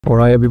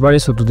Alright everybody,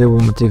 so today we're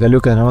going to take a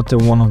look at another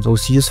one of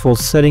those useful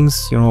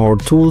settings, or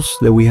tools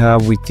that we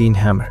have within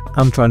Hammer.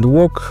 I'm trying to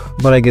walk,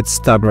 but I get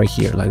stuck right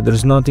here. Like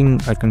there's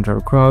nothing, I can try to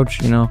crouch,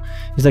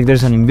 it's like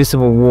there's an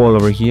invisible wall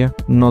over here,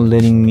 not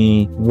letting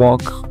me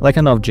walk like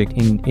an object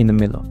in the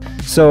middle.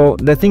 So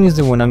the thing is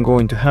that when I'm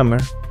going to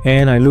Hammer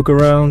and I look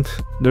around,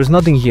 there's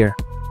nothing here.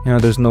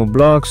 There's no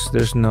blocks,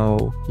 there's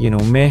no,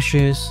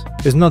 meshes,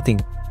 there's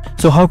nothing.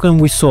 So how can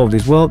we solve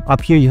this? Well,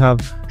 up here you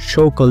have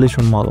show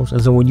collision models,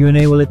 and so when you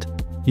enable it,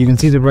 you can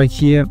see that right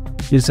here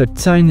is a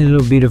tiny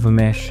little bit of a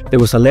mesh. There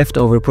was a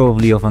leftover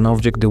probably of an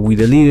object that we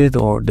deleted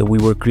or that we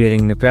were creating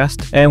in the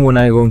past. And when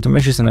I go into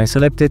meshes and I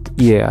select it,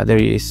 yeah, there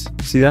it is.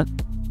 See that?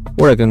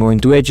 Or I can go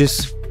into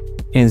edges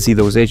and see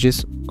those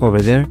edges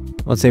over there.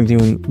 Or same thing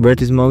in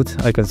vertex mode,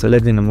 I can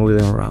select them and move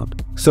them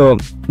around. So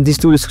this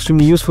tool is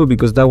extremely useful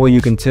because that way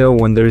you can tell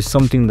when there is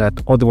something that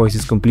otherwise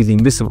is completely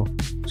invisible.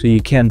 So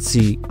you can't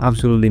see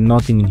absolutely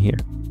nothing in here.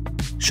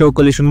 Show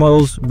collision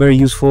models, very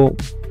useful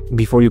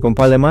before you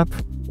compile the map,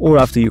 or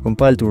after you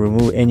compile to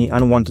remove any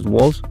unwanted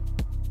walls,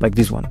 like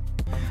this one.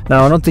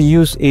 Now another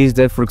use is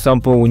that, for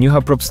example, when you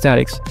have prop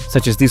statics,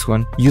 such as this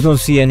one, you don't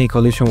see any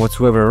collision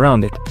whatsoever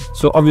around it.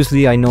 So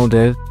obviously I know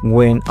that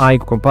when I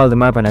compile the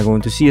map and I go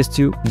into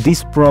CS2,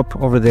 this prop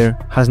over there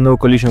has no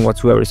collision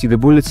whatsoever. See the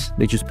bullets,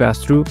 they just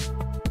pass through,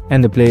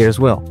 and the player as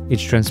well,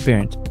 it's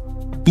transparent.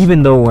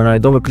 Even though when I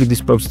double click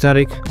this prop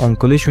static, on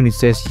collision it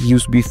says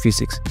use beat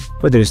physics,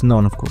 but there is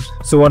none of course.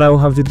 So what I will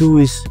have to do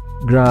is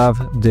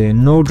grab the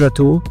no draw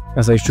tool.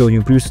 As I showed you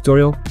in previous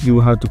tutorial, you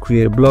will have to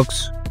create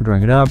blocks,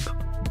 drag it up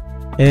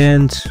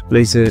and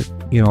place it,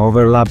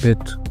 overlap it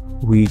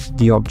with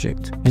the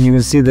object. And you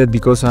can see that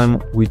because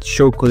I'm with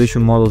show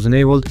collision models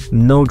enabled,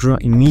 no draw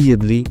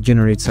immediately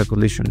generates a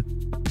collision.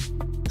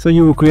 So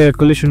you will create a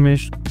collision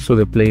mesh so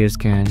the players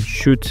can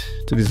shoot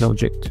to this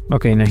object.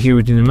 Okay, now here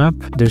within the map,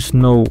 there's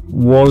no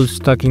wall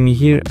stuck in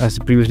here as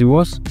it previously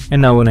was.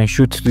 And now when I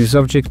shoot to this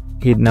object,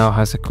 it now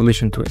has a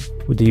collision to it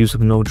with the use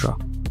of no draw.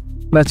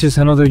 That's just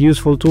another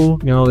useful tool,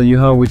 that you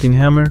have within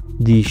Hammer.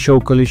 The show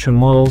collision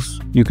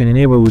models you can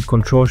enable with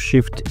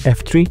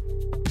Ctrl+Shift+F3.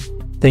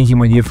 Thank you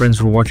my dear friends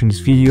for watching this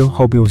video.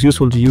 Hope it was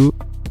useful to you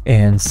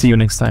and see you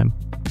next time.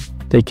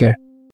 Take care.